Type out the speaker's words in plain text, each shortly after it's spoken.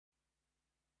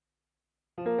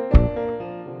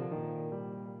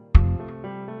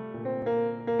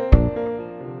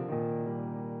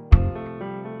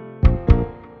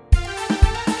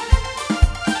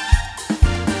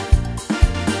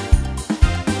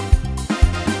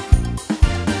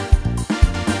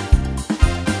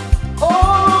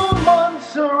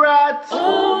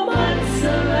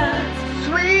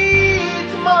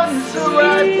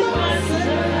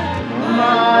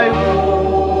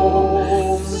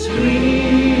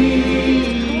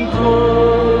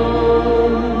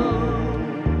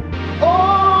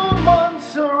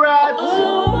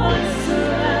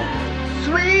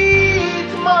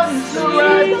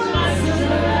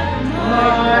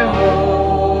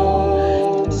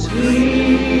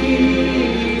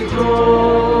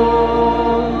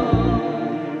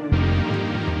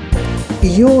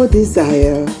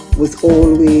desire was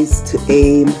always to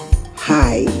aim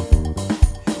high.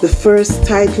 The first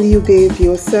title you gave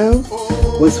yourself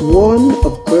was one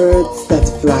of birds that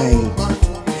fly.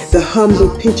 The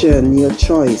humble pigeon your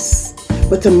choice,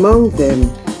 but among them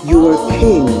you were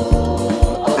king.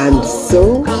 And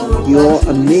so your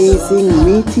amazing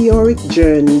meteoric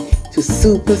journey to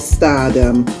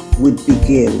superstardom would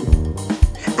begin.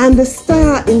 And the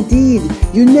star indeed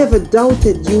you never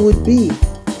doubted you would be,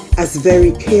 as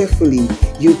very carefully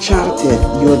you charted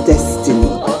your destiny.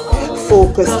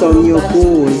 Focused on your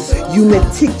goal, you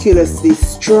meticulously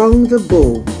strung the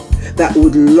bow that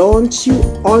would launch you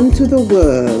onto the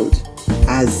world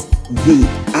as the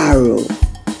arrow.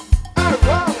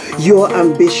 Your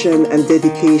ambition and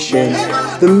dedication,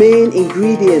 the main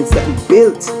ingredients that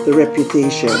built the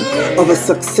reputation of a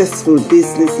successful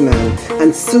businessman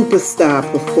and superstar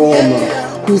performer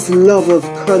whose love of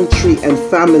country and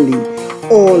family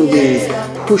always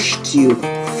pushed you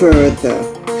further,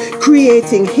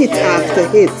 creating hit after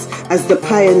hit as the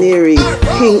pioneering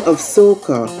king of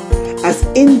soca, as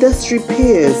industry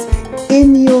peers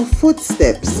in your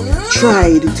footsteps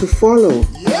tried to follow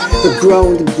the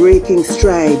groundbreaking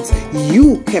strides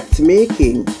you kept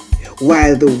making,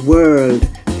 while the world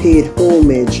paid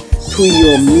homage to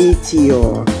your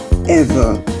meteor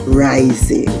ever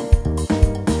rising.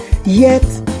 Yet,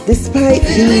 despite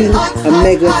being a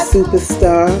mega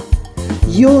superstar,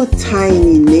 your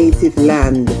tiny native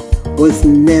land was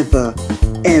never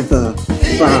ever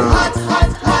far.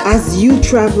 As you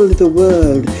traveled the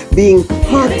world, being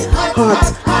hot,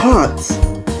 hot,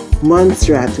 hot,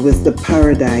 Montserrat was the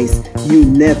paradise you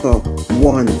never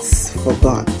once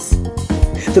forgot.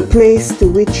 The place to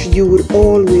which you would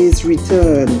always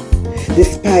return.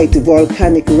 Despite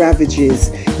volcanic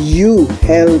ravages, you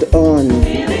held on,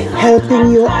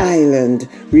 helping your island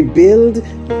rebuild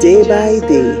day by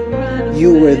day.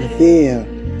 You were there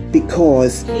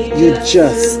because you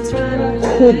just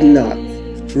could not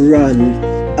run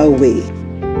away.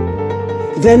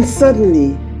 Then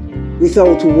suddenly,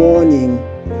 without warning,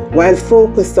 while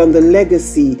focused on the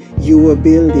legacy you were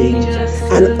building,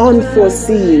 an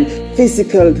unforeseen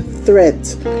physical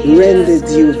threat rendered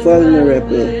you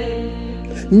vulnerable.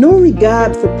 No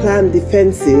regard for planned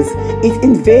defenses, it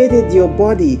invaded your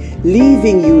body,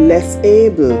 leaving you less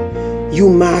able. You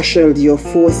marshaled your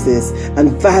forces and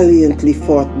valiantly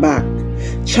fought back,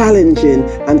 challenging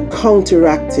and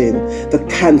counteracting the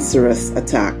cancerous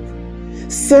attack.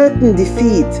 Certain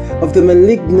defeat of the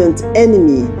malignant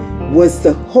enemy was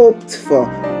the hoped-for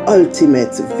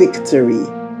ultimate victory.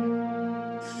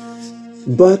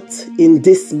 But in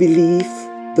disbelief,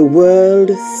 the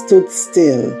world stood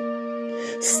still,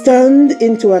 stunned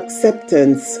into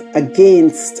acceptance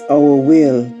against our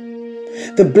will.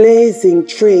 The blazing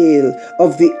trail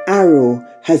of the arrow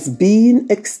has been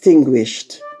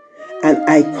extinguished. An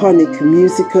iconic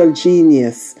musical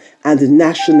genius and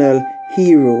national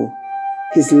hero,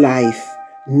 his life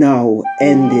now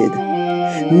ended.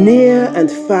 Near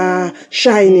and far,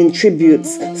 shining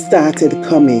tributes started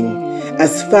coming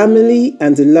as family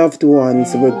and loved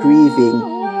ones were grieving,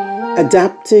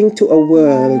 adapting to a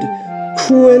world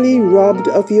cruelly robbed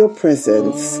of your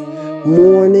presence,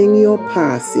 mourning your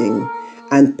passing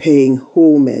and paying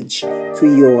homage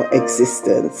to your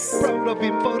existence.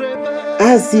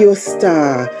 As your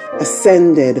star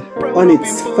ascended on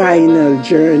its final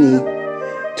journey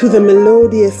to the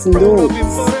melodious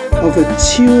notes of a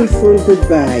tuneful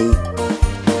goodbye,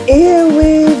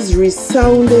 airwaves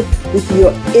resounded with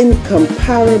your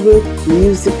incomparable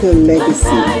musical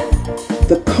legacy.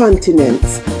 The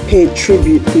continents paid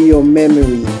tribute to your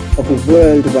memory of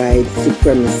worldwide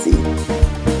supremacy.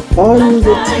 On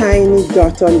the tiny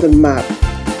dot on the map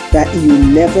that you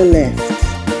never left,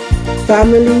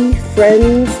 family,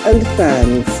 friends, and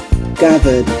fans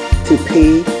gathered to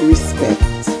pay respect,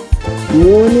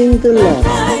 mourning the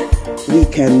loss we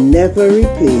can never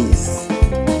replace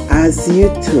as you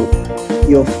took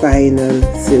your final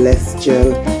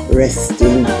celestial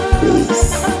resting place.